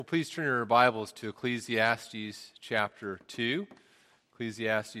Please turn your Bibles to Ecclesiastes chapter 2.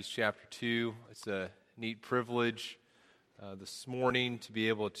 Ecclesiastes chapter 2. It's a neat privilege this morning to be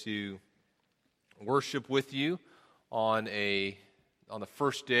able to worship with you on the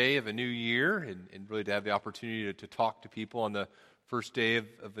first day of a new year and really to have the opportunity to talk to people on the first day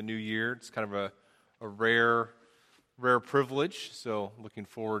of a new year. It's kind of a rare privilege, so looking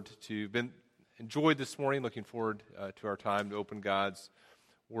forward to enjoyed this morning, looking forward to our time to open God's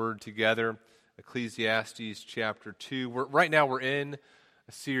Word together. Ecclesiastes chapter 2. Right now we're in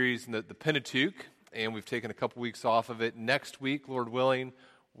a series in the Pentateuch, and we've taken a couple weeks off of it. Next week, Lord willing,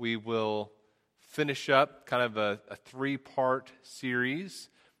 we will finish up kind of a three-part series.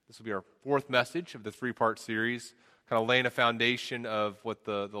 This will be our fourth message of the three-part series, kind of laying a foundation of what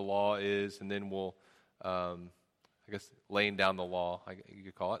the law is, and then we'll, laying down the law, you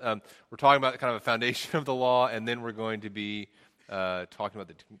could call it. We're talking about kind of a foundation of the law, and then we're going to be talking about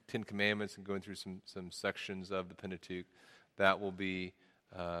the Ten Commandments and going through some sections of the Pentateuch. We'll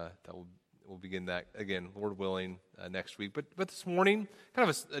begin that again, Lord willing, next week. But this morning, kind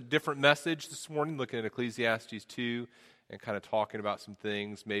of a different message this morning, looking at Ecclesiastes 2 and kind of talking about some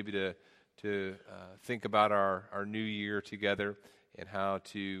things, maybe to think about our new year together and how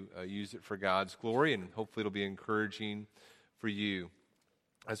to use it for God's glory, and hopefully it'll be encouraging for you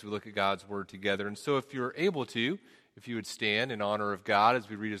as we look at God's Word together. And so if you're able to, if you would stand in honor of God as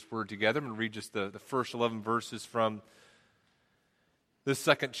we read His Word together. I'm going to read just the first 11 verses from this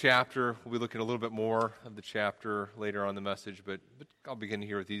second chapter. We'll be looking a little bit more of the chapter later on in the message, but I'll begin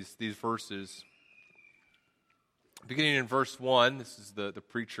here with these verses. Beginning in verse 1, this is the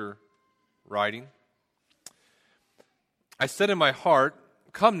preacher writing. I said in my heart,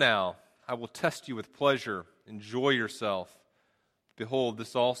 "Come now, I will test you with pleasure. Enjoy yourself. Behold,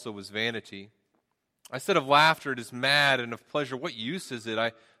 this also was vanity. I said of laughter, it is mad, and of pleasure, what use is it?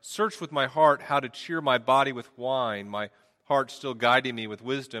 I searched with my heart how to cheer my body with wine, my heart still guiding me with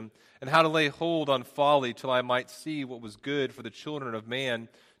wisdom, and how to lay hold on folly till I might see what was good for the children of man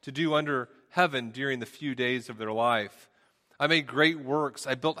to do under heaven during the few days of their life. I made great works.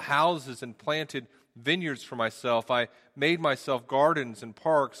 I built houses and planted vineyards for myself. I made myself gardens and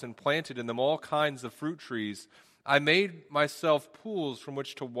parks and planted in them all kinds of fruit trees. I made myself pools from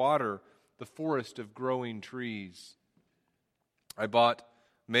which to water the forest of growing trees. I bought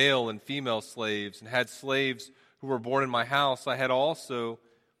male and female slaves and had slaves who were born in my house. I had also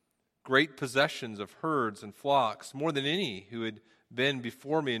great possessions of herds and flocks, more than any who had been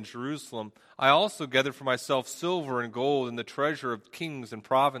before me in Jerusalem. I also gathered for myself silver and gold and the treasure of kings and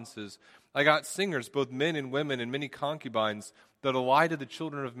provinces. I got singers, both men and women, and many concubines, that delighted the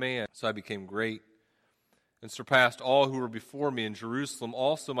children of man. So I became great and surpassed all who were before me in Jerusalem.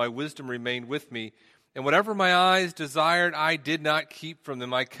 Also my wisdom remained with me, and whatever my eyes desired, I did not keep from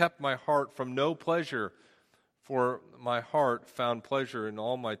them. I kept my heart from no pleasure, for my heart found pleasure in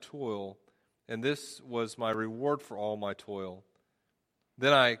all my toil, and this was my reward for all my toil.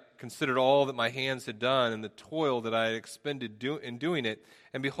 Then I considered all that my hands had done and the toil that I had expended in doing it,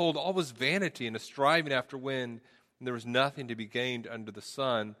 and behold, all was vanity and a striving after wind, and there was nothing to be gained under the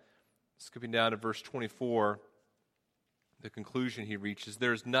sun." Skipping down to verse 24, the conclusion he reaches,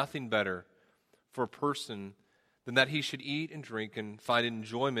 "There is nothing better for a person than that he should eat and drink and find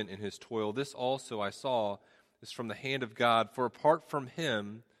enjoyment in his toil. This also I saw is from the hand of God, for apart from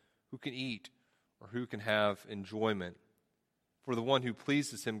him, who can eat or who can have enjoyment? For the one who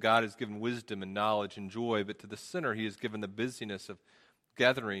pleases him, God has given wisdom and knowledge and joy, but to the sinner he has given the business of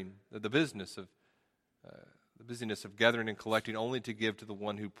gathering and collecting, only to give to the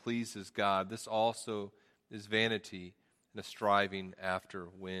one who pleases God. This also is vanity and a striving after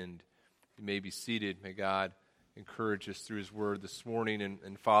wind." You may be seated. May God encourage us through His Word this morning.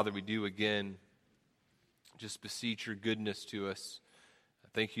 And Father, we do again just beseech Your goodness to us.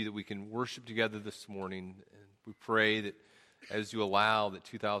 Thank You that we can worship together this morning. And we pray that as You allow that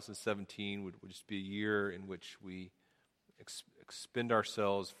 2017 would just be a year in which we expend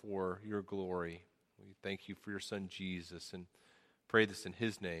ourselves for Your glory. We thank You for Your Son, Jesus, and pray this in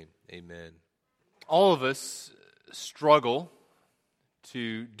His name. Amen. All of us struggle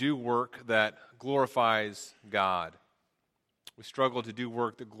to do work that glorifies God. We struggle to do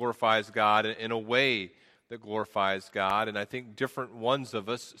work that glorifies God in a way that glorifies God, and I think different ones of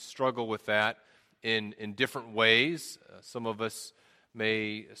us struggle with that in different ways. Some of us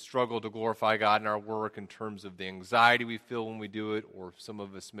may struggle to glorify God in our work in terms of the anxiety we feel when we do it, or some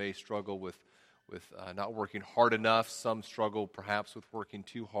of us may struggle with not working hard enough. Some struggle perhaps with working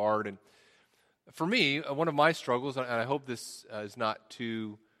too hard. And for me, one of my struggles, and I hope this is not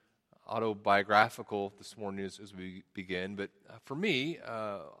too autobiographical this morning as we begin, but for me,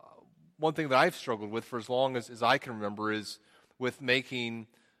 one thing that I've struggled with for as long as I can remember is with making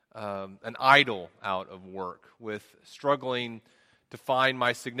an idol out of work, with struggling to find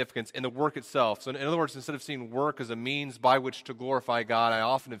my significance in the work itself. So in other words, instead of seeing work as a means by which to glorify God, I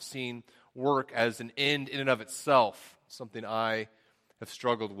often have seen work as an end in and of itself, something I have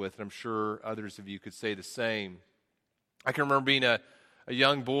struggled with, and I'm sure others of you could say the same. I can remember being a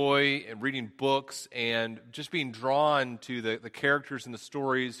young boy and reading books and just being drawn to the characters in the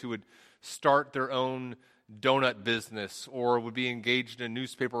stories who would start their own donut business or would be engaged in a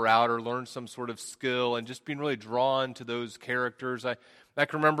newspaper route or learn some sort of skill, and just being really drawn to those characters. I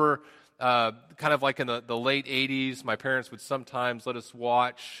can remember kind of like in the late 80s, my parents would sometimes let us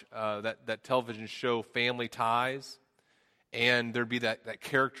watch that television show Family Ties, and there'd be that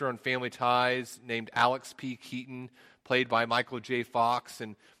character on Family Ties named Alex P. Keaton, played by Michael J. Fox,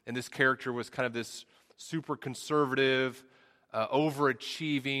 and this character was kind of this super conservative,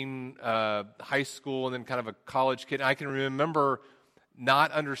 overachieving high school and then kind of a college kid. And I can remember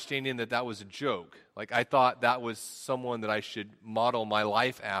not understanding that was a joke. Like, I thought that was someone that I should model my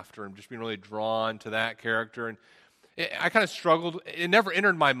life after, and just being really drawn to that character. And I kind of struggled. It never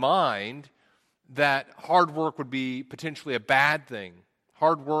entered my mind that hard work would be potentially a bad thing.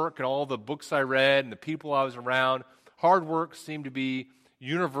 Hard work and all the books I read and the people I was around, hard work seemed to be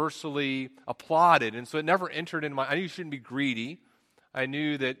universally applauded. And so it never entered in I knew you shouldn't be greedy. I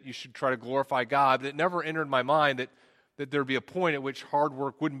knew that you should try to glorify God, but it never entered my mind that there would be a point at which hard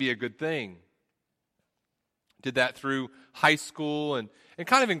work wouldn't be a good thing. Did that through high school and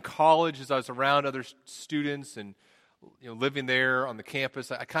kind of in college as I was around other students and living there on the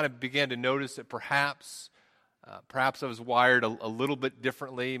campus. I kind of began to notice that perhaps I was wired a little bit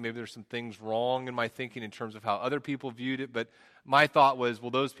differently. Maybe there's some things wrong in my thinking in terms of how other people viewed it, but my thought was, well,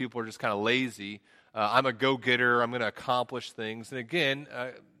 those people are just kind of lazy. I'm a go-getter. I'm going to accomplish things. And again,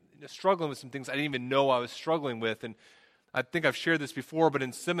 struggling with some things I didn't even know I was struggling with. And I think I've shared this before, but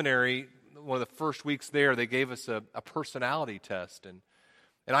in seminary, one of the first weeks there, they gave us a personality test, and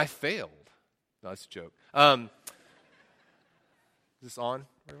I failed. No, that's a joke. Is this on,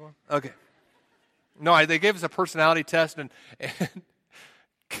 everyone? Okay. No, they gave us a personality test, and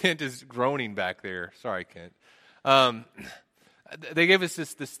Kent is groaning back there. Sorry, Kent. They gave us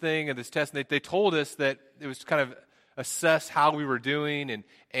this thing and this test, and they told us that it was kind of assess how we were doing,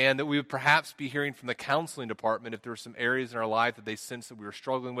 and that we would perhaps be hearing from the counseling department if there were some areas in our life that they sensed that we were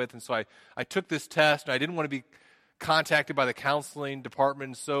struggling with. And so I took this test, and I didn't want to be contacted by the counseling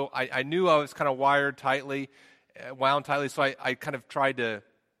department, so I knew I was kind of wound tightly, so I kind of tried to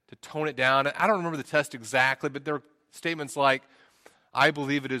tone it down. I don't remember the test exactly, but there were statements like, I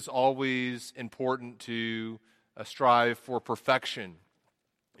believe it is always important to strive for perfection.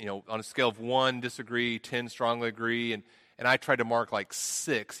 On a scale of 1, disagree, 10, strongly agree, and I tried to mark like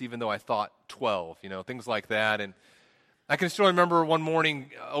 6, even though I thought 12, things like that. And I can still remember one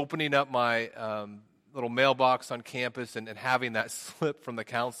morning opening up my little mailbox on campus and having that slip from the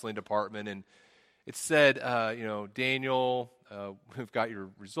counseling department, and it said, Daniel, we've got your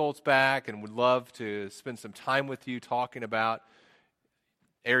results back and would love to spend some time with you talking about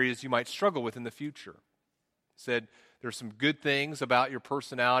areas you might struggle with in the future. It said, there's some good things about your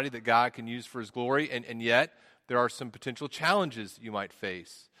personality that God can use for His glory, and yet there are some potential challenges you might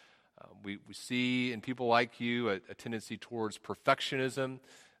face. We see in people like you a tendency towards perfectionism.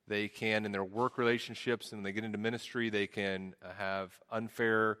 They can, in their work relationships and when they get into ministry, they can have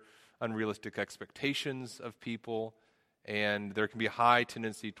unfair, unrealistic expectations of people, and there can be a high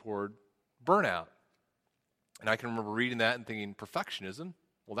tendency toward burnout. And I can remember reading that and thinking, perfectionism?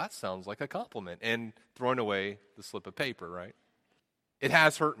 Well, that sounds like a compliment, and throwing away the slip of paper, right? It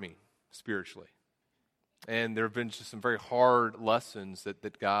has hurt me spiritually. And there have been just some very hard lessons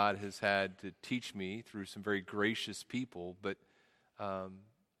that God has had to teach me through some very gracious people, but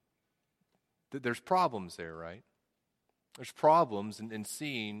there's problems there, right? There's problems in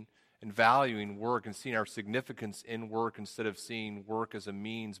seeing and valuing work and seeing our significance in work instead of seeing work as a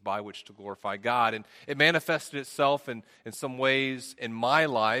means by which to glorify God. And it manifested itself in some ways in my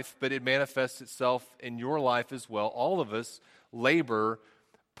life, but it manifests itself in your life as well. All of us labor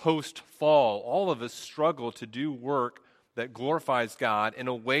post-fall. All of us struggle to do work that glorifies God in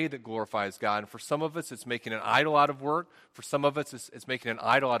a way that glorifies God. And for some of us, it's making an idol out of work. For some of us, it's making an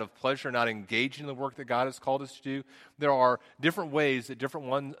idol out of pleasure, not engaging in the work that God has called us to do. There are different ways that different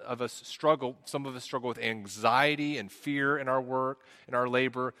one of us struggle. Some of us struggle with anxiety and fear in our work, in our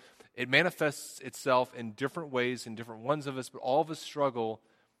labor. It manifests itself in different ways in different ones of us, but all of us struggle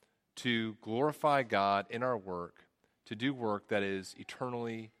to glorify God in our work, to do work that is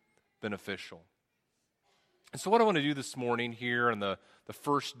eternally beneficial. And so what I want to do this morning here on the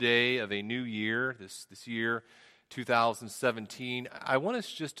first day of a new year, this year, 2017, I want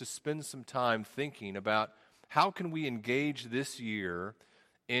us just to spend some time thinking about how can we engage this year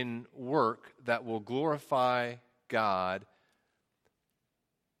in work that will glorify God,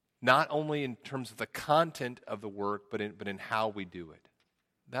 not only in terms of the content of the work, but in how we do it.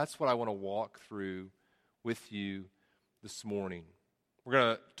 That's what I want to walk through with you this morning. We're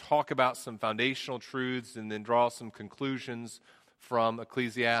going to talk about some foundational truths and then draw some conclusions from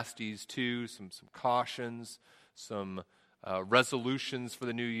Ecclesiastes 2, some cautions, some resolutions for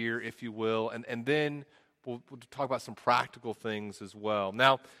the new year, if you will, and then we'll talk about some practical things as well.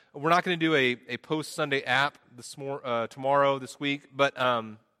 Now, we're not going to do a post-Sunday app tomorrow, this week, but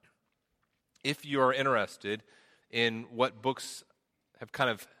if you are interested in what books have kind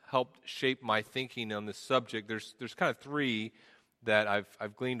of helped shape my thinking on this subject, there's kind of three that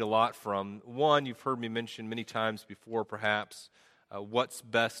I've gleaned a lot from. One, you've heard me mention many times before, perhaps, What's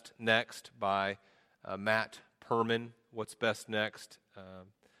Best Next by Matt Perman. What's Best Next?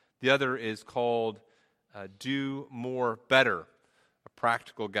 The other is called Do More Better, a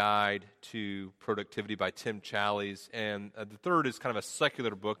practical guide to productivity by Tim Challies. And the third is kind of a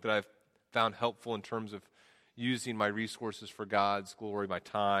secular book that I've found helpful in terms of using my resources for God's glory, my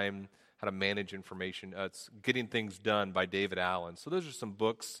time, how to manage information. It's Getting Things Done by David Allen. So those are some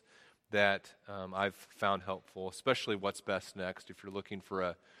books that I've found helpful, especially What's Best Next, if you're looking for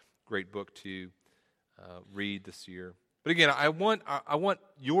a great book to read this year. But again, I want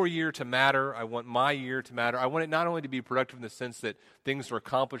your year to matter. I want my year to matter. I want it not only to be productive in the sense that things are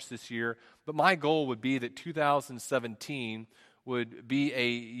accomplished this year, but my goal would be that 2017 would be a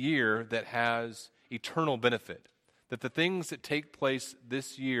year that has eternal benefit, that the things that take place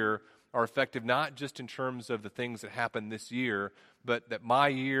this year are effective not just in terms of the things that happen this year, but that my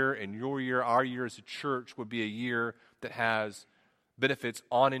year and your year, our year as a church, would be a year that has benefits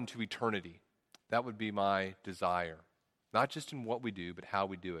on into eternity. That would be my desire, not just in what we do, but how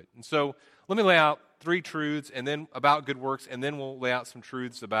we do it. And so let me lay out three truths and then about good works, and then we'll lay out some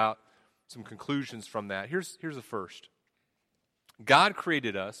truths about some conclusions from that. Here's the first. God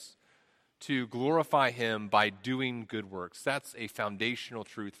created us to glorify Him by doing good works. That's a foundational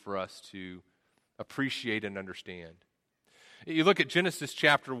truth for us to appreciate and understand. You look at Genesis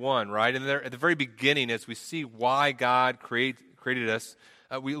chapter 1, right? And there at the very beginning, as we see why God created us,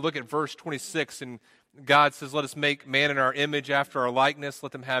 we look at verse 26, and God says, "Let us make man in our image after our likeness.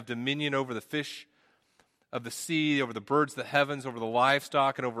 Let them have dominion over the fish of the sea, over the birds of the heavens, over the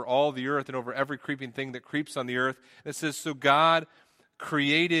livestock, and over all the earth, and over every creeping thing that creeps on the earth." And it says, so God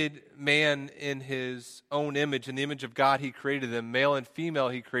created man in His own image. In the image of God He created them. Male and female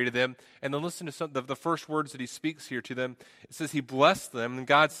He created them. And then listen to some of the first words that He speaks here to them. It says He blessed them, and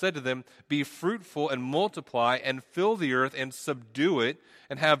God said to them, "Be fruitful and multiply and fill the earth and subdue it,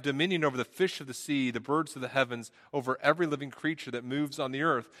 and have dominion over the fish of the sea, the birds of the heavens, over every living creature that moves on the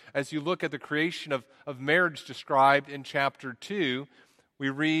earth." As you look at the creation of marriage described in chapter 2, we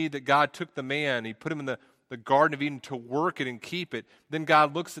read that God took the man, He put him in the Garden of Eden to work it and keep it. Then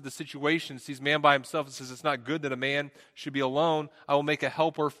God looks at the situation, sees man by himself, and says, "It's not good that a man should be alone. I will make a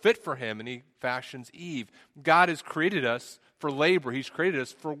helper fit for him." And He fashions Eve. God has created us for labor. He's created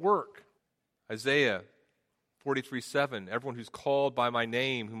us for work. Isaiah 43:7, "Everyone who's called by my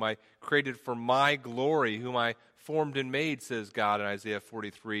name, whom I created for my glory, whom I formed and made," says God in Isaiah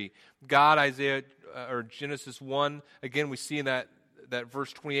 43. Genesis 1, again, we see in that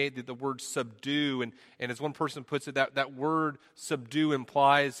verse 28, the word subdue, and as one person puts it, that word subdue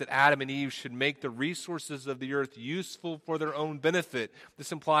implies that Adam and Eve should make the resources of the earth useful for their own benefit.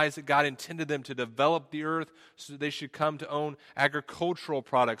 This implies that God intended them to develop the earth so that they should come to own agricultural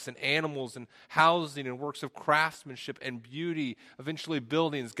products and animals and housing and works of craftsmanship and beauty, eventually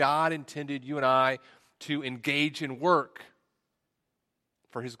buildings. God intended you and I to engage in work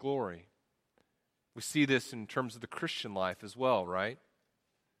for His glory. We see this in terms of the Christian life as well, right?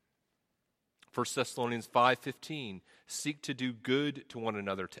 1 Thessalonians 5:15, "Seek to do good to one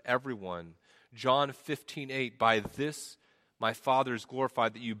another, to everyone." John 15:8, "By this my Father is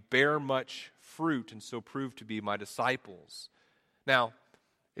glorified, that you bear much fruit, and so prove to be my disciples." Now,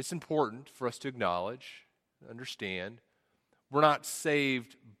 it's important for us to acknowledge, understand, we're not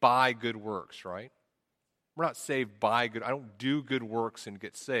saved by good works, right? We're not saved by good. I don't do good works and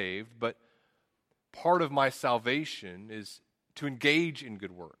get saved, but part of my salvation is to engage in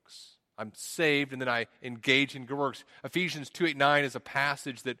good works. I'm saved and then I engage in good works. Ephesians 2:8-9 is a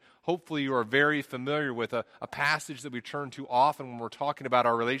passage that hopefully you are very familiar with, a passage that we turn to often when we're talking about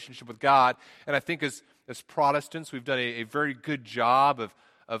our relationship with God. And I think as Protestants, we've done a very good job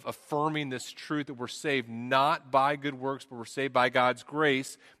of affirming this truth that we're saved not by good works, but we're saved by God's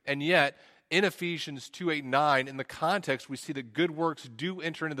grace. And yet, in Ephesians 2:8-9, in the context, we see that good works do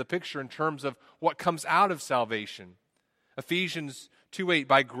enter into the picture in terms of what comes out of salvation. Ephesians 2:8,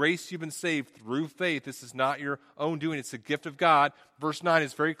 by grace you've been saved through faith. This is not your own doing, it's a gift of God. Verse 9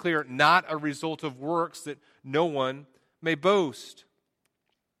 is very clear, not a result of works that no one may boast.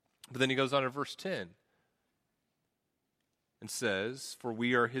 But then he goes on in verse 10 and says, for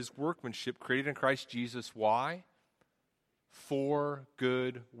we are his workmanship created in Christ Jesus. Why? For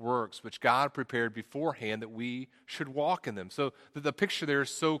good works, which God prepared beforehand that we should walk in them. So the picture there is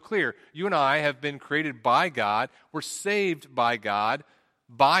so clear. You and I have been created by God. We're saved by God,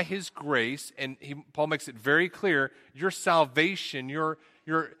 by his grace. And Paul makes it very clear, your salvation, your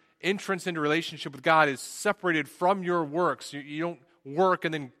entrance into relationship with God is separated from your works. You don't work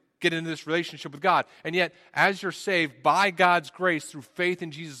and then get into this relationship with God. And yet, as you're saved by God's grace through faith in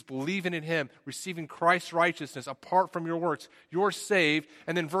Jesus, believing in him, receiving Christ's righteousness apart from your works, you're saved.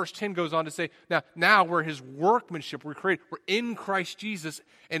 And then verse 10 goes on to say, now we're his workmanship. We're in Christ Jesus,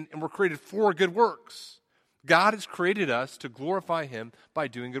 and we're created for good works. God has created us to glorify him by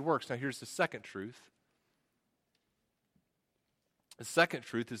doing good works. Now here's the second truth. The second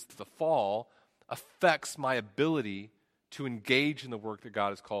truth is that the fall affects my ability to engage in the work that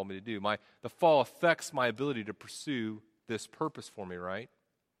God has called me to do. The fall affects my ability to pursue this purpose for me, right?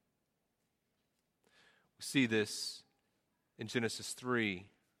 We see this in Genesis 3.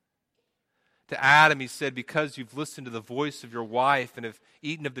 To Adam he said, because you've listened to the voice of your wife and have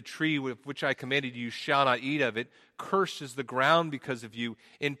eaten of the tree which I commanded you, shall not eat of it. Cursed is the ground because of you.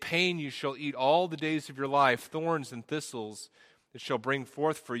 In pain you shall eat all the days of your life. Thorns and thistles it shall bring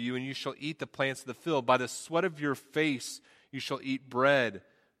forth for you, and you shall eat the plants of the field. By the sweat of your face you shall eat bread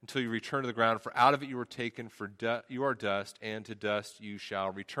until you return to the ground. For out of it you were taken, for you are dust, and to dust you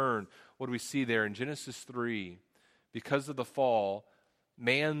shall return. What do we see there in Genesis 3? Because of the fall,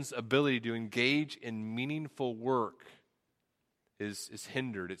 man's ability to engage in meaningful work is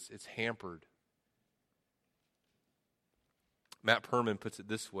hindered, it's hampered. Matt Perman puts it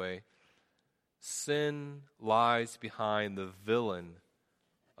this way. Sin lies behind the villain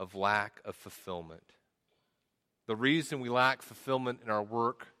of lack of fulfillment. The reason we lack fulfillment in our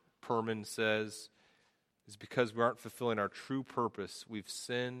work, Perman says, is because we aren't fulfilling our true purpose. We've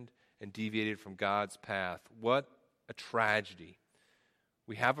sinned and deviated from God's path. What a tragedy.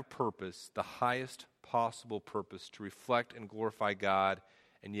 We have a purpose, the highest possible purpose, to reflect and glorify God,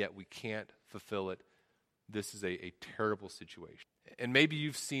 and yet we can't fulfill it. This is a terrible situation. And maybe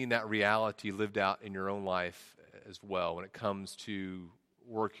you've seen that reality lived out in your own life as well when it comes to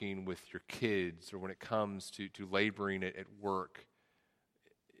working with your kids or when it comes to laboring at work.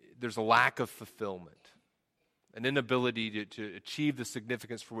 There's a lack of fulfillment, an inability to achieve the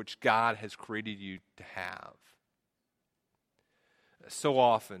significance for which God has created you to have. So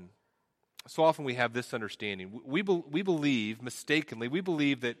often we have this understanding. We believe, mistakenly,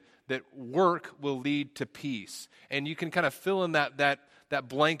 that work will lead to peace. And you can kind of fill in that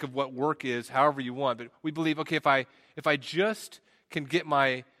blank of what work is however you want. But we believe, okay, if I just can get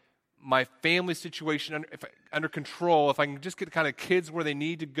my family situation under control, if I can just get the kind of kids where they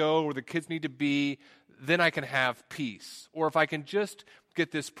need to go, where the kids need to be, then I can have peace. Or if I can just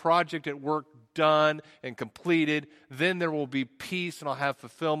get this project at work done and completed, then there will be peace and I'll have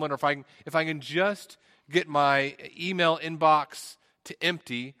fulfillment. Or if I can just get my email inbox to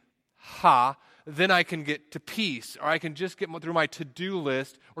empty, then I can get to peace. Or I can just get through my to-do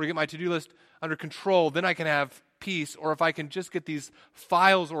list or get my to-do list under control, then I can have peace. Or if I can just get these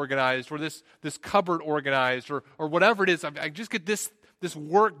files organized or this cupboard organized or whatever it is, I just get this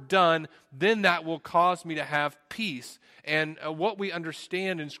work done, then that will cause me to have peace. And what we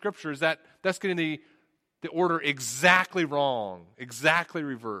understand in Scripture is that that's getting the order exactly wrong, exactly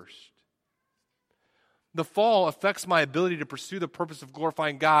reversed. The fall affects my ability to pursue the purpose of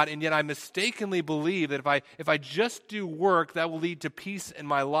glorifying God, and yet I mistakenly believe that if I just do work, that will lead to peace in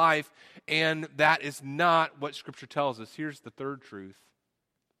my life, and that is not what Scripture tells us. Here's the third truth.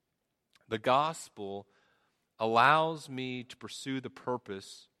 The gospel allows me to pursue the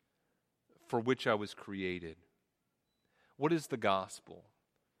purpose for which I was created. What is the gospel?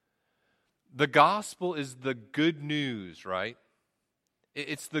 The gospel is the good news, right?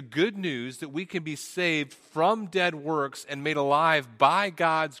 It's the good news that we can be saved from dead works and made alive by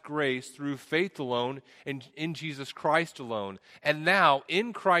God's grace through faith alone and in Jesus Christ alone. And now,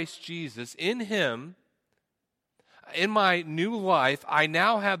 in Christ Jesus, in Him, in my new life, I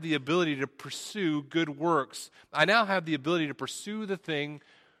now have the ability to pursue good works. I now have the ability to pursue the thing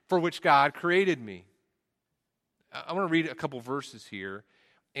for which God created me. I want to read a couple verses here.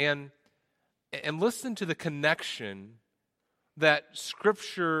 And listen to the connection that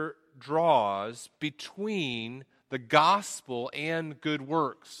Scripture draws between the gospel and good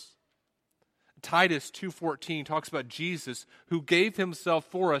works. Titus 2:14 talks about Jesus who gave himself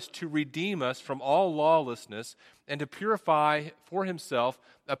for us to redeem us from all lawlessness and to purify for himself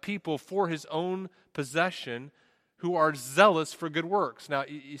a people for his own possession who are zealous for good works. Now,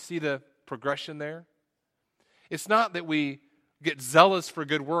 you see the progression there? It's not that we get zealous for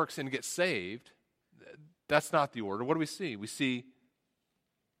good works and get saved. That's not the order. What do we see? We see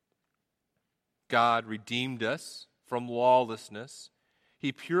God redeemed us from lawlessness.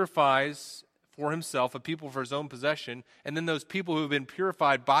 He purifies for himself a people for his own possession, and then those people who have been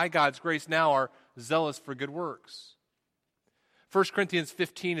purified by God's grace now are zealous for good works. 1 Corinthians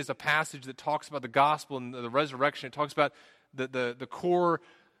 15 is a passage that talks about the gospel and the resurrection. It talks about the core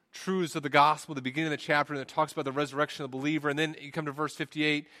truths of the gospel, the beginning of the chapter, and it talks about the resurrection of the believer. And then you come to verse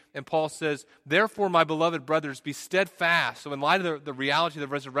 58, and Paul says, "Therefore, my beloved brothers, be steadfast." So in light of the reality of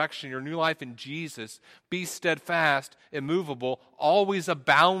the resurrection, your new life in Jesus, be steadfast, immovable, always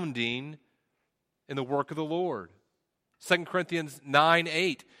abounding in the work of the Lord. 2 Corinthians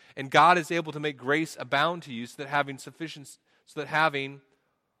 9:8, "And God is able to make grace abound to you, so that having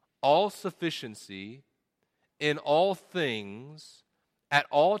all sufficiency in all things at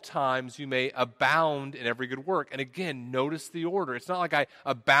all times you may abound in every good work." And again, notice the order. It's not like I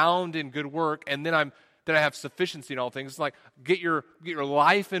abound in good work and then I have sufficiency in all things. It's like get your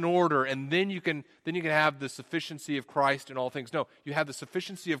life in order, and then you can have the sufficiency of Christ in all things. No, you have the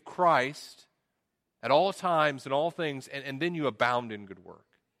sufficiency of Christ at all times and all things, and then you abound in good work.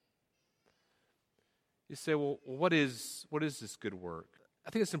 You say, well, what is this good work? I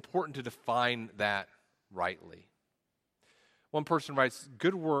think it's important to define that rightly. One person writes,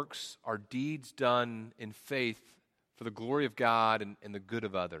 "Good works are deeds done in faith for the glory of God and the good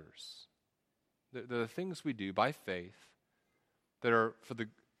of others." They're the things we do by faith that are for the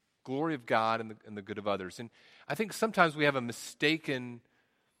glory of God and the good of others. And I think sometimes we have a mistaken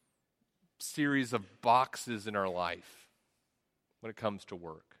series of boxes in our life when it comes to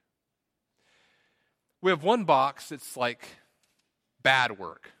work. We have one box that's like bad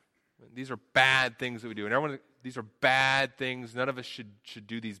work. These are bad things that we do. And these are bad things. None of us should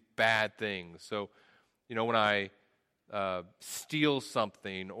do these bad things. So, when I steal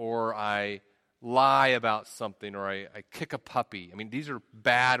something, or I lie about something, or I kick a puppy, these are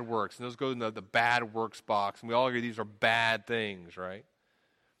bad works. And those go in the bad works box. And we all agree these are bad things, right?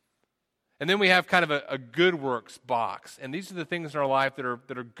 And then we have kind of a good works box. And these are the things in our life that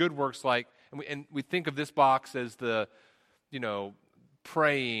are good works, like, and we think of this box as the,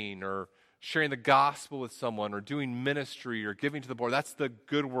 praying or sharing the gospel with someone or doing ministry or giving to the poor. That's the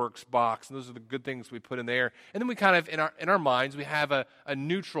good works box. And those are the good things we put in there. And then we kind of, in our minds, we have a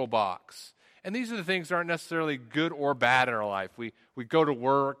neutral box. And these are the things that aren't necessarily good or bad in our life. We go to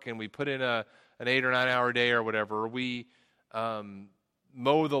work and we put in an 8 or 9 hour day or whatever. Or we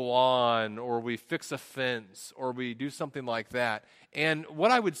mow the lawn, or we fix a fence, or we do something like that. And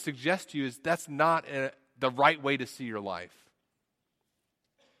what I would suggest to you is that's not the right way to see your life.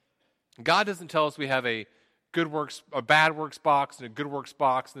 God doesn't tell us we have a good works, a bad works box, and a good works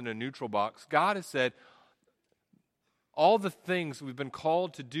box, and a neutral box. God has said all the things we've been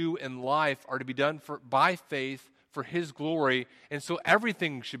called to do in life are to be done by faith for His glory, and so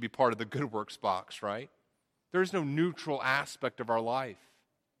everything should be part of the good works box, right? There's no neutral aspect of our life.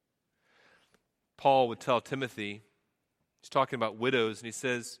 Paul would tell Timothy, he's talking about widows, and he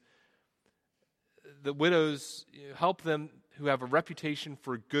says, the widows, help them who have a reputation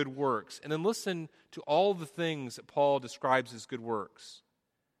for good works. And then listen to all the things that Paul describes as good works.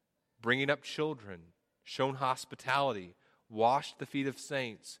 Bringing up children, shown hospitality, washed the feet of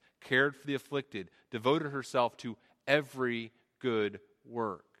saints, cared for the afflicted, devoted herself to every good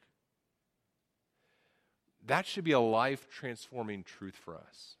work. That should be a life-transforming truth for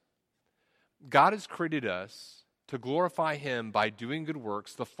us. God has created us to glorify Him by doing good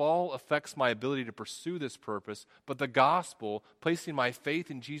works. The fall affects my ability to pursue this purpose, but the gospel, placing my faith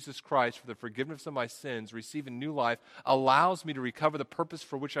in Jesus Christ for the forgiveness of my sins, receiving new life, allows me to recover the purpose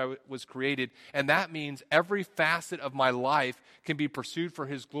for which I was created, and that means every facet of my life can be pursued for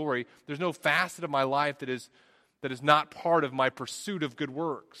His glory. There's no facet of my life that is not part of my pursuit of good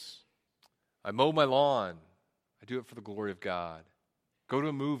works. I mow my lawn. I do it for the glory of God. Go to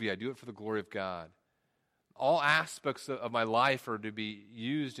a movie. I do it for the glory of God. All aspects of my life are to be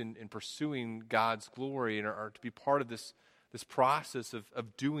used in pursuing God's glory and are to be part of this process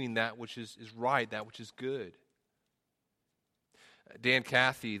of doing that which is right, that which is good. Dan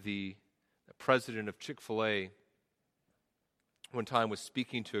Cathy, the president of Chick-fil-A, one time was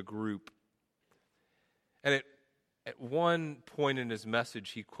speaking to a group, and at one point in his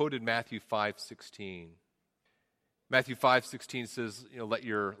message, he quoted Matthew 5:16. Matthew 5:16 says, let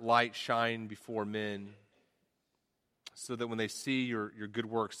your light shine before men so that when they see your good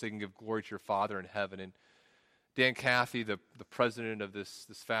works, they can give glory to your Father in heaven. And Dan Cathy, the president of this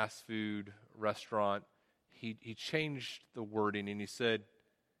fast food restaurant, he changed the wording and he said,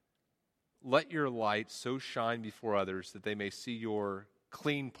 let your light so shine before others that they may see your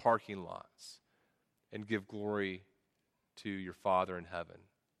clean parking lots and give glory to your Father in heaven.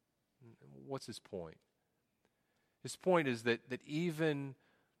 What's his point? His point is that even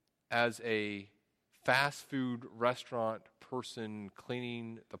as a fast food restaurant person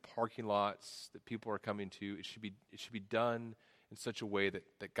cleaning the parking lots that people are coming to, it should be done in such a way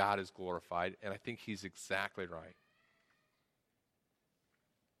that God is glorified, and I think he's exactly right.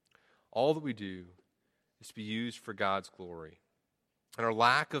 All that we do is to be used for God's glory. And our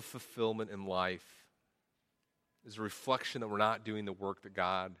lack of fulfillment in life is a reflection that we're not doing the work that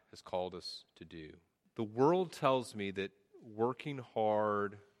God has called us to do. The world tells me that working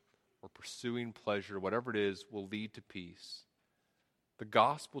hard or pursuing pleasure, whatever it is, will lead to peace. The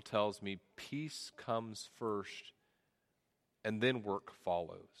gospel tells me peace comes first and then work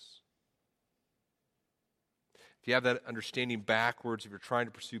follows. If you have that understanding backwards, if you're trying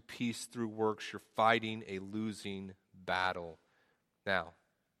to pursue peace through works, you're fighting a losing battle. Now,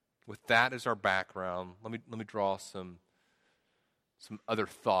 with that as our background, let me draw some other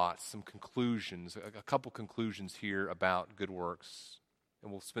thoughts, some conclusions, a couple conclusions here about good works.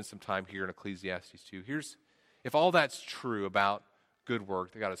 And we'll spend some time here in Ecclesiastes 2. If all that's true about good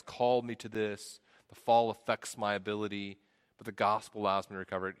work, that God has called me to this, the fall affects my ability, but the gospel allows me to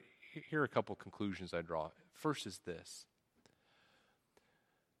recover it. Here are a couple conclusions I draw. First is this.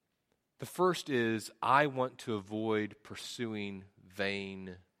 The first is, I want to avoid pursuing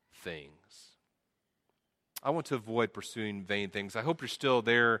vain things. I want to avoid pursuing vain things. I hope you're still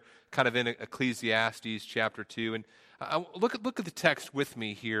there, kind of in Ecclesiastes chapter 2. And look at the text with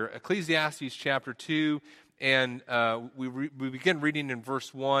me here. Ecclesiastes chapter 2, and we begin reading in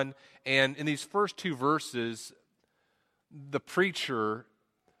verse 1. And in these first two verses, the preacher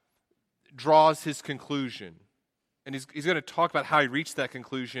draws his conclusion. And he's going to talk about how he reached that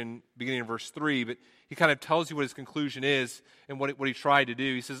conclusion beginning in verse 3, but he kind of tells you what his conclusion is and what he tried to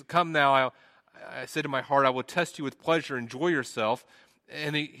do. He says, come now, I said in my heart, I will test you with pleasure, enjoy yourself.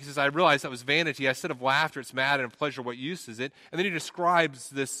 And he says, I realized that was vanity. I said of laughter, it's mad, and of pleasure, what use is it? And then he describes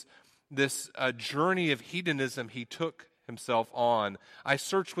this journey of hedonism he took himself on. I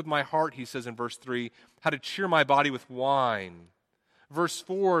searched with my heart, he says in verse 3, how to cheer my body with wine. Verse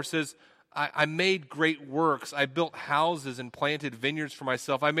 4 says, I made great works. I built houses and planted vineyards for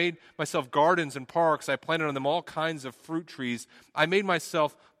myself. I made myself gardens and parks. I planted on them all kinds of fruit trees. I made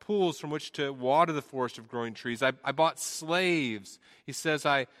myself pools from which to water the forest of growing trees. I bought slaves. He says,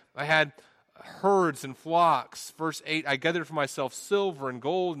 I had herds and flocks. Verse 8, I gathered for myself silver and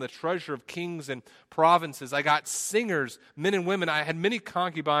gold and the treasure of kings and provinces. I got singers, men and women. I had many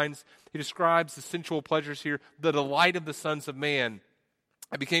concubines. He describes the sensual pleasures here, the delight of the sons of man.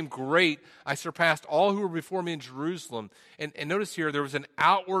 I became great. I surpassed all who were before me in Jerusalem. And notice here, there was an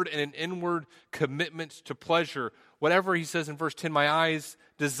outward and an inward commitment to pleasure. Whatever he says in verse 10, my eyes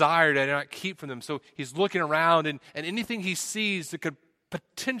desired, I did not keep from them. So he's looking around, and anything he sees that could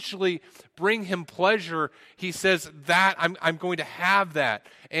potentially bring him pleasure, he says, that I'm going to have that.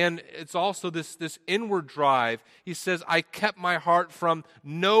 And it's also this inward drive. He says, I kept my heart from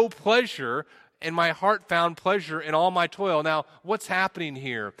no pleasure, and my heart found pleasure in all my toil. Now, what's happening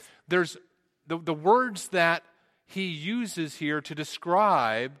here? There's the words that he uses here to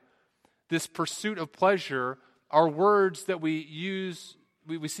describe this pursuit of pleasure are words that we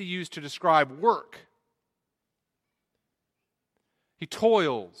see used to describe work. He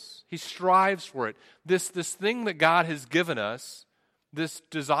toils. He strives for it. This thing that God has given us, this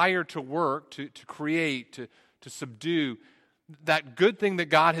desire to work, to create, to subdue, that good thing that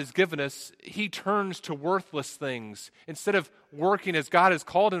God has given us, he turns to worthless things. Instead of working as God has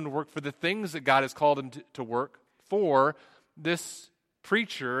called him to work for the things that God has called him to work for, this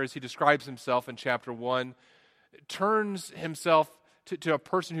preacher, as he describes himself in chapter 1, turns himself to a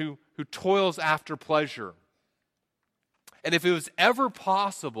person who toils after pleasure. And if it was ever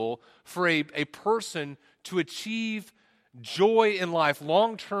possible for a person to achieve joy in life,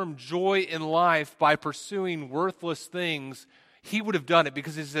 long-term joy in life by pursuing worthless things, he would have done it,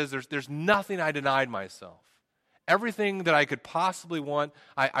 because he says there's nothing I denied myself. Everything that I could possibly want,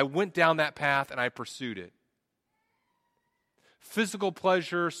 I went down that path and I pursued it. Physical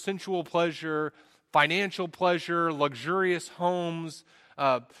pleasure, sensual pleasure, financial pleasure, luxurious homes,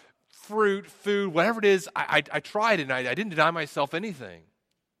 fruit, food, whatever it is. I tried it, and I didn't deny myself anything.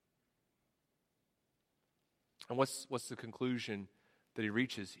 And what's the conclusion that he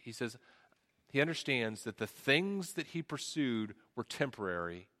reaches? He says he understands that the things that he pursued were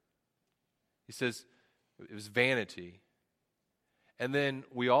temporary. He says it was vanity. And then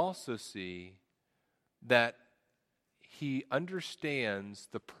we also see that he understands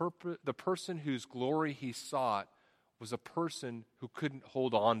the person whose glory he sought was a person who couldn't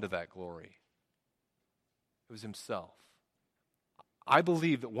hold on to that glory. It was himself. I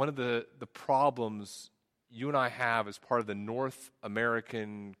believe that one of the problems you and I have as part of the North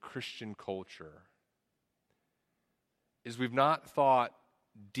American Christian culture is we've not thought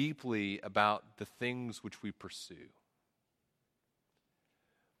deeply about the things which we pursue.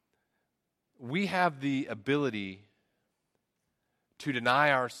 We have the ability to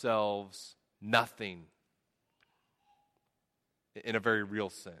deny ourselves nothing in a very real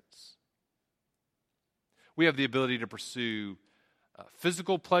sense. We have the ability to pursue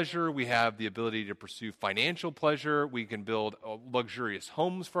physical pleasure. We have the ability to pursue financial pleasure. We can build luxurious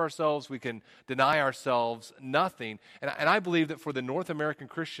homes for ourselves. We can deny ourselves nothing. And I believe that for the North American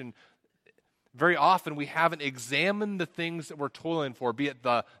Christian, very often we haven't examined the things that we're toiling for, be it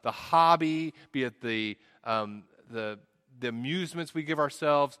the hobby, be it the amusements we give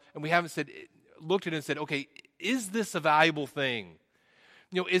ourselves, and we haven't looked at it and said, okay, is this a valuable thing?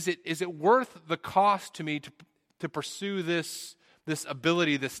 Is it worth the cost to me to pursue this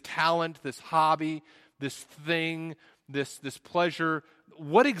ability, this talent, this hobby, this thing, this pleasure?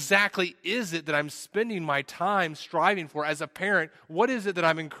 What exactly is it that I'm spending my time striving for as a parent? What is it that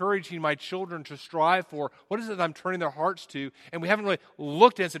I'm encouraging my children to strive for? What is it that I'm turning their hearts to? And we haven't really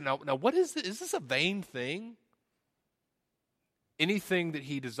looked at it and said, now what is this? Is this a vain thing? Anything that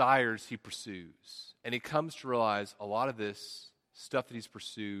he desires, he pursues. And he comes to realize a lot of this stuff that he's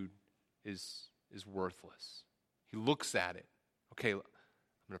pursued is worthless. He looks at it. Okay, I'm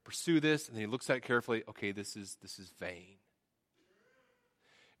going to pursue this, and then he looks at it carefully. Okay, this is vain.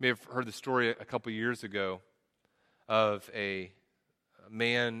 You may have heard the story a couple years ago of a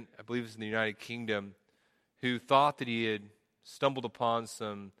man, I believe it was in the United Kingdom, who thought that he had stumbled upon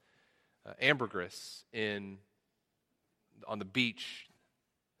some ambergris on the beach.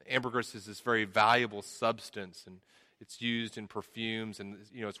 Ambergris is this very valuable substance, and it's used in perfumes, and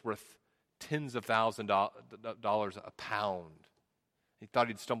it's worth tens of thousands of dollars a pound. He thought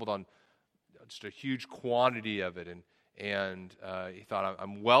he'd stumbled on just a huge quantity of it, and he thought,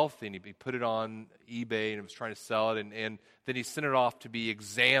 I'm wealthy, and he put it on eBay and was trying to sell it, and then he sent it off to be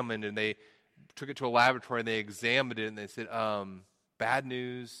examined, and they took it to a laboratory, and they examined it, and they said, bad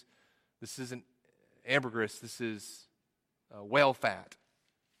news, this isn't ambergris, this is whale fat,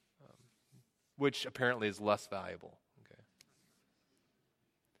 which apparently is less valuable. Okay,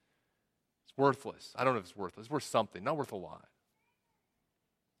 it's worthless. I don't know if it's worthless. It's worth something, not worth a lot.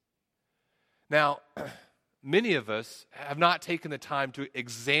 Now, many of us have not taken the time to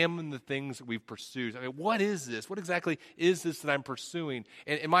examine the things that we've pursued. I mean, what is this? What exactly is this that I'm pursuing?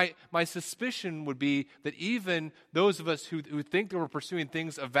 And my suspicion would be that even those of us who think that we're pursuing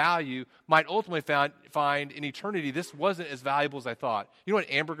things of value might ultimately find in eternity this wasn't as valuable as I thought. You know what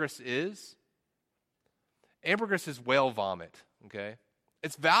ambergris is? Ambergris is whale vomit, okay?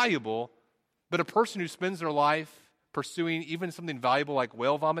 It's valuable, but a person who spends their life pursuing even something valuable like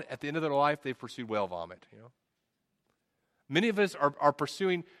whale vomit, at the end of their life, they've pursued whale vomit, Many of us are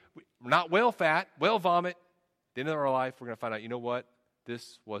pursuing not whale fat, whale vomit. At the end of our life, we're going to find out, you know what?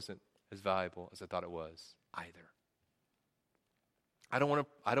 This wasn't as valuable as I thought it was either. I don't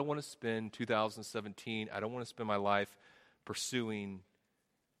want to spend 2017, I don't want to spend my life pursuing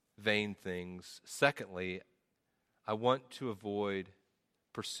vain things. Secondly, I want to avoid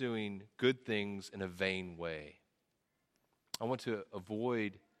pursuing good things in a vain way. I want to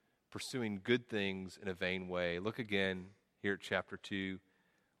avoid pursuing good things in a vain way. Look again here at chapter 2.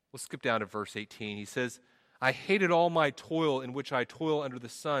 We'll skip down to verse 18. He says, I hated all my toil in which I toil under the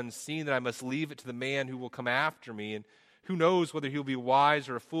sun, seeing that I must leave it to the man who will come after me, and who knows whether he'll be wise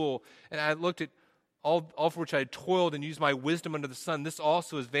or a fool. And I looked at all for which I had toiled and used my wisdom under the sun. This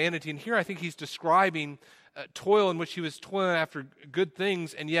also is vanity. And here I think he's describing toil in which he was toiling after good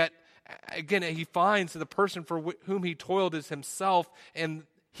things, and yet again, he finds that the person for whom he toiled is himself, and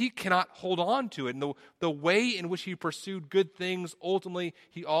he cannot hold on to it. And the way in which he pursued good things, ultimately,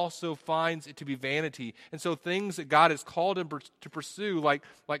 he also finds it to be vanity. And so things that God has called him to pursue,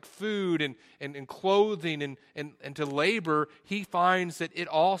 like food and clothing and to labor, he finds that it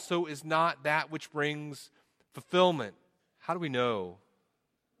also is not that which brings fulfillment. How do we know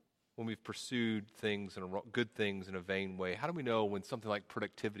when we've pursued things good things in a vain way? How do we know when something like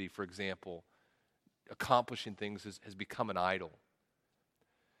productivity, for example, accomplishing things has become an idol?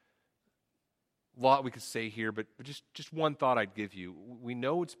 A lot we could say here, but just one thought I'd give you. We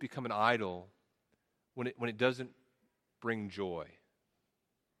know it's become an idol when it doesn't bring joy.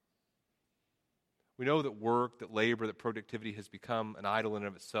 We know that work, that labor, that productivity has become an idol in and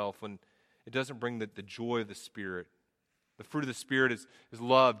of itself when it doesn't bring the joy of the Spirit. The fruit of the Spirit is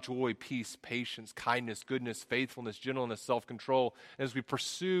love, joy, peace, patience, kindness, goodness, faithfulness, gentleness, self-control. And as we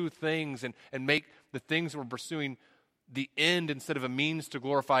pursue things and make the things that we're pursuing the end instead of a means to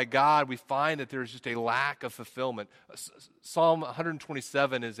glorify God, we find that there's just a lack of fulfillment. Psalm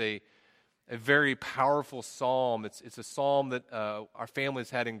 127 is a very powerful psalm. It's a psalm that our families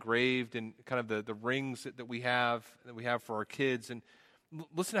had engraved in kind of the rings that we have for our kids. And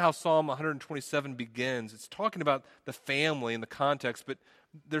listen to how Psalm 127 begins. It's talking about the family in the context, but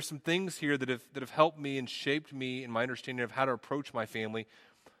there's some things here that have helped me and shaped me in my understanding of how to approach my family.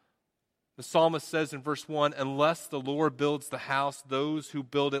 The psalmist says in verse 1, unless the Lord builds the house, those who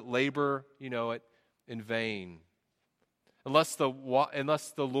build it labor, in vain. Unless the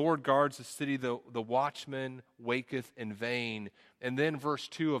Lord guards the city, the watchman waketh in vain. And then verse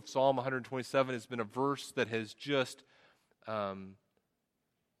 2 of Psalm 127 has been a verse that has just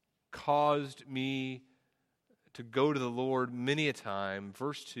caused me to go to the Lord many a time.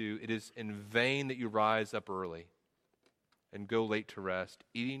 Verse 2, it is in vain that you rise up early and go late to rest,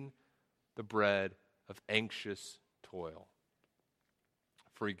 eating the bread of anxious toil,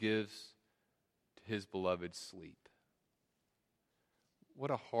 for he gives to his beloved sleep. What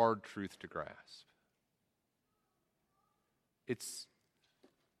a hard truth to grasp. It's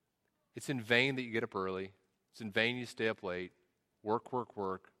in vain that you get up early. It's in vain you stay up late. Work.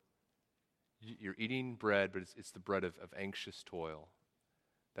 You're eating bread, but it's the bread of anxious toil.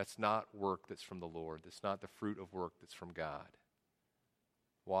 That's not work that's from the Lord. That's not the fruit of work that's from God.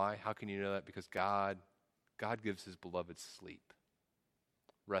 Why? How can you know that? Because God gives his beloved sleep.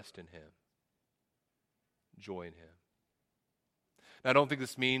 Rest in him. Joy in him. Now, I don't think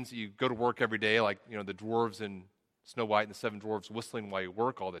this means you go to work every day like, the dwarves in Snow White and the Seven Dwarfs whistling while you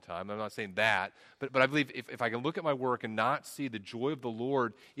work all the time. I'm not saying that. But I believe if I can look at my work and not see the joy of the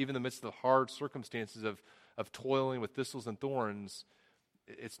Lord, even in the midst of the hard circumstances of toiling with thistles and thorns,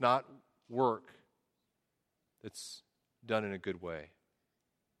 it's not work that's done in a good way.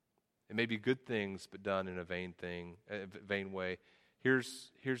 It may be good things, but done in a vain way.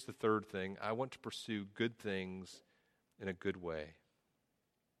 Here's the third thing. I want to pursue good things in a good way.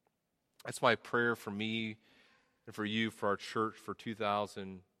 That's my prayer for me and for you, for our church, for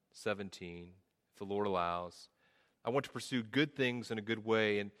 2017, if the Lord allows. I want to pursue good things in a good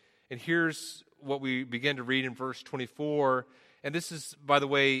way. And here's what we begin to read in verse 24. And this is, by the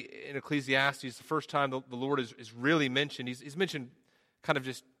way, in Ecclesiastes, the first time the Lord is really mentioned. He's mentioned kind of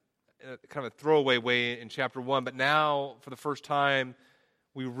just kind of a throwaway way in chapter 1, but now, for the first time,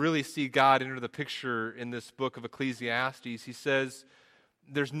 we really see God enter the picture in this book of Ecclesiastes. He says,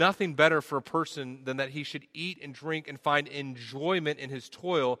 there's nothing better for a person than that he should eat and drink and find enjoyment in his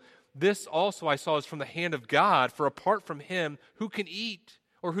toil. This also I saw is from the hand of God, for apart from him, who can eat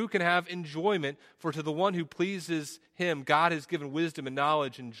or who can have enjoyment? For to the one who pleases him, God has given wisdom and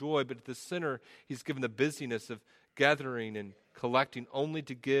knowledge and joy, but to the sinner, he's given the busyness of gathering and collecting only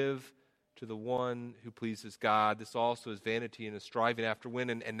to give to the one who pleases God. This also is vanity and is striving after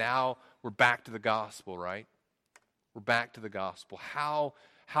wind. And now we're back to the gospel, right? We're back to the gospel. How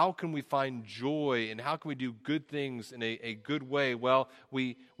can we find joy and how can we do good things in a good way? Well,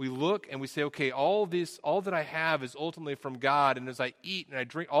 we look and we say, okay, all that I have is ultimately from God, and as I eat and I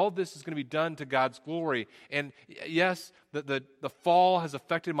drink, all this is going to be done to God's glory. And yes, the fall has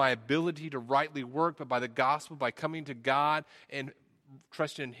affected my ability to rightly work, but by the gospel, by coming to God and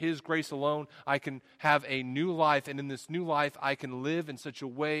trusting in his grace alone, I can have a new life, and in this new life, I can live in such a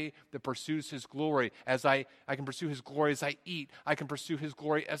way that pursues his glory. As I can pursue his glory as I eat. I can pursue his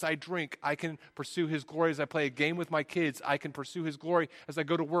glory as I drink. I can pursue his glory as I play a game with my kids. I can pursue his glory as I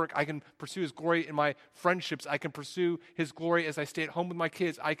go to work. I can pursue his glory in my friendships. I can pursue his glory as I stay at home with my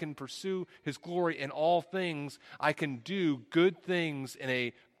kids. I can pursue his glory in all things. I can do good things in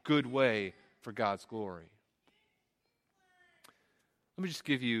a good way for God's glory. Let me just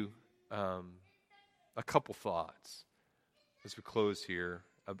give you a couple thoughts as we close here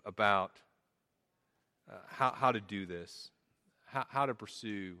about how to do this, how to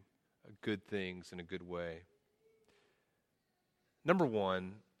pursue good things in a good way. Number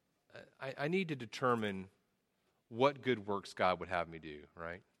one, I need to determine what good works God would have me do,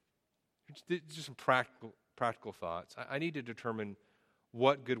 right? Just some practical thoughts. I need to determine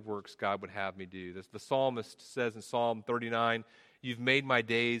what good works God would have me do. The psalmist says in Psalm 39, you've made my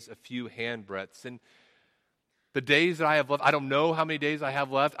days a few handbreadths. And the days that I have left, I don't know how many days I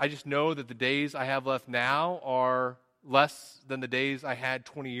have left. I just know that the days I have left now are less than the days I had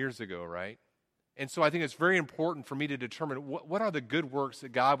 20 years ago, right? And so I think it's very important for me to determine what are the good works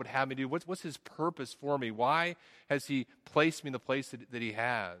that God would have me do? What's his purpose for me? Why has he placed me in the place that he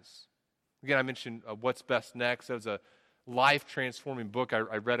has? Again, I mentioned What's Best Next. That was a life-transforming book I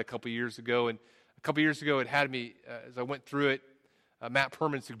read a couple years ago. And a couple years ago, it had me, as I went through it, Matt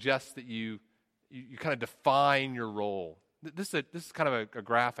Perman suggests that you kind of define your role. This is kind of a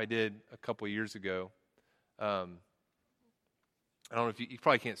graph I did a couple of years ago. I don't know if you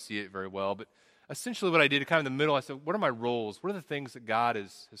probably can't see it very well, but essentially what I did, kind of in the middle, I said, what are my roles? What are the things that God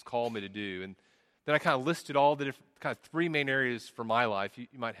has called me to do? And then I kind of listed all the different, kind of three main areas for my life. You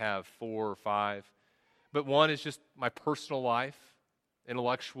might have 4 or 5. But one is just my personal life,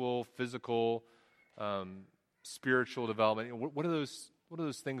 intellectual, physical, spiritual development. What are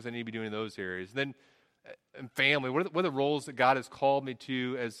those things I need to be doing in those areas? And then in family, what are the roles that God has called me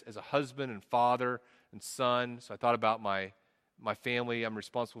to as a husband and father and son? So I thought about my family. I'm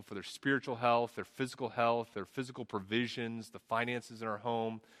responsible for their spiritual health, their physical provisions, the finances in our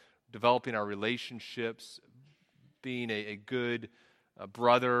home, developing our relationships, being a good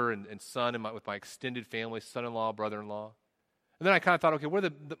brother and son with my extended family, son-in-law, brother-in-law. And then I kind of thought, okay,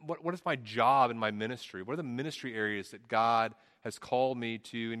 what is my job in my ministry? What are the ministry areas that God has called me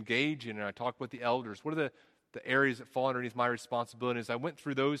to engage in? And I talked with the elders. What are the areas that fall underneath my responsibility? As I went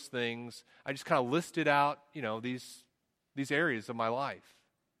through those things, I just kind of listed out, these areas of my life.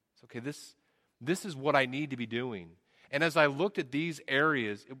 So, okay, this is what I need to be doing. And as I looked at these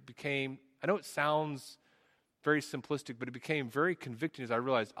areas, it became, I know it sounds very simplistic, but it became very convicting as I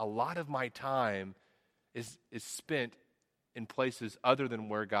realized a lot of my time is spent in places other than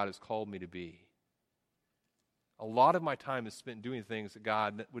where God has called me to be. A lot of my time is spent doing things that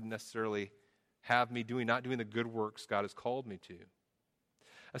God wouldn't necessarily have me doing, not doing the good works God has called me to.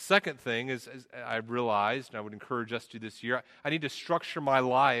 A second thing is I realized, and I would encourage us to do this year, I need to structure my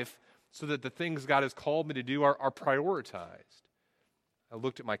life so that the things God has called me to do are prioritized. I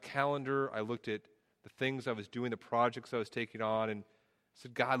looked at my calendar, I looked at the things I was doing, the projects I was taking on, and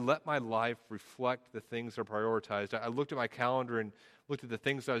said, God, let my life reflect the things that are prioritized. I looked at my calendar and looked at the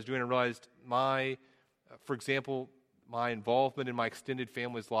things I was doing and realized for example, my involvement in my extended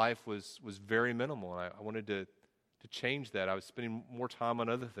family's life was very minimal, and I wanted to change that. I was spending more time on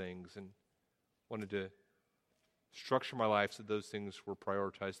other things and wanted to structure my life so those things were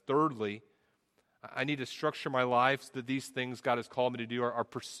prioritized. Thirdly, I need to structure my life so that these things God has called me to do are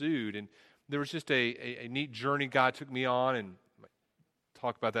pursued. And there was just a neat journey God took me on, and I might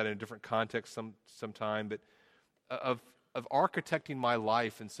talk about that in a different context sometime, but of architecting my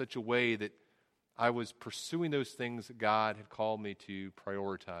life in such a way that I was pursuing those things that God had called me to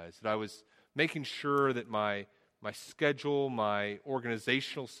prioritize, that I was making sure that my schedule, my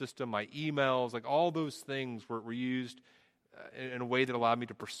organizational system, my emails, like all those things were used in a way that allowed me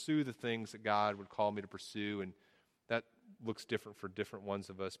to pursue the things that God would call me to pursue. And that looks different for different ones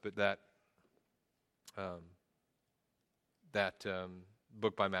of us, but that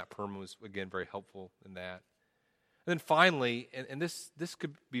book by Matt Perman was, again, very helpful in that. And then finally, and this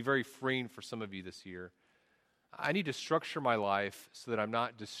could be very freeing for some of you this year, I need to structure my life so that I'm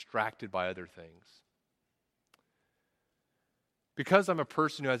not distracted by other things. Because I'm a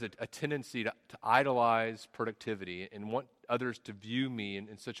person who has a tendency to idolize productivity and want others to view me in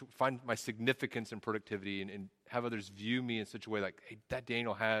find my significance in productivity and have others view me in such a way like, hey, that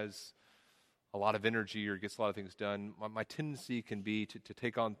Daniel has a lot of energy or gets a lot of things done. My tendency can be to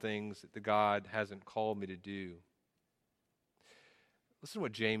take on things that God hasn't called me to do. Listen to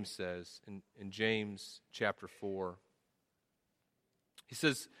what James says in James chapter 4. He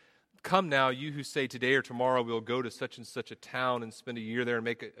says, come now, you who say today or tomorrow we'll go to such and such a town and spend a year there and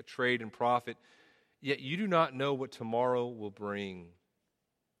make a trade and profit, yet you do not know what tomorrow will bring.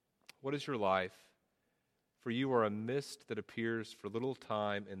 What is your life? For you are a mist that appears for a little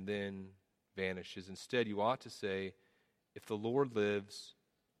time and then vanishes. Instead, you ought to say, if the Lord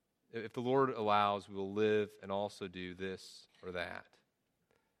allows, we will live and also do this or that.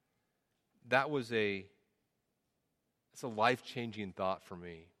 That's a life-changing thought for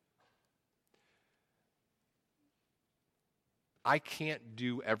me. I can't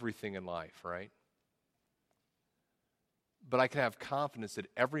do everything in life, right? But I can have confidence that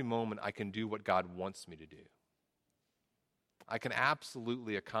every moment I can do what God wants me to do. I can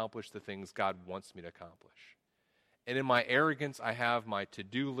absolutely accomplish the things God wants me to accomplish. And in my arrogance, I have my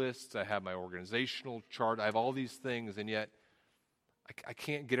to-do lists, I have my organizational chart, I have all these things, and yet I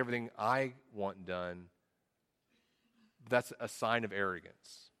can't get everything I want done. That's a sign of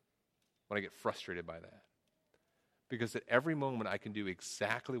arrogance when I get frustrated by that. Because at every moment I can do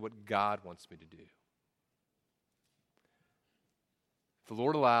exactly what God wants me to do. If the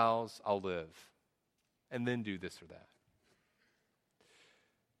Lord allows, I'll live, and then do this or that.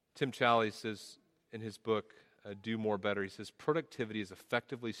 Tim Challies says in his book, Do More Better, he says, productivity is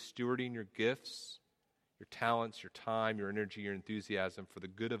effectively stewarding your gifts, your talents, your time, your energy, your enthusiasm for the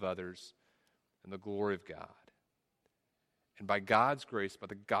good of others and the glory of God. And by God's grace, by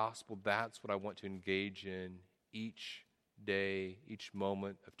the gospel, that's what I want to engage in each day, each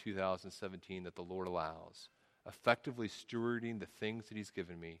moment of 2017 that the Lord allows. Effectively stewarding the things that He's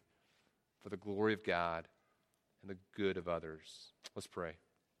given me for the glory of God and the good of others. Let's pray.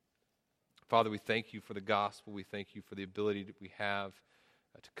 Father, we thank you for the gospel. We thank you for the ability that we have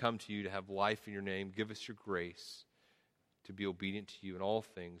to come to you, to have life in your name. Give us your grace to be obedient to you in all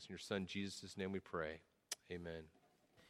things. In your Son, Jesus' name we pray. Amen.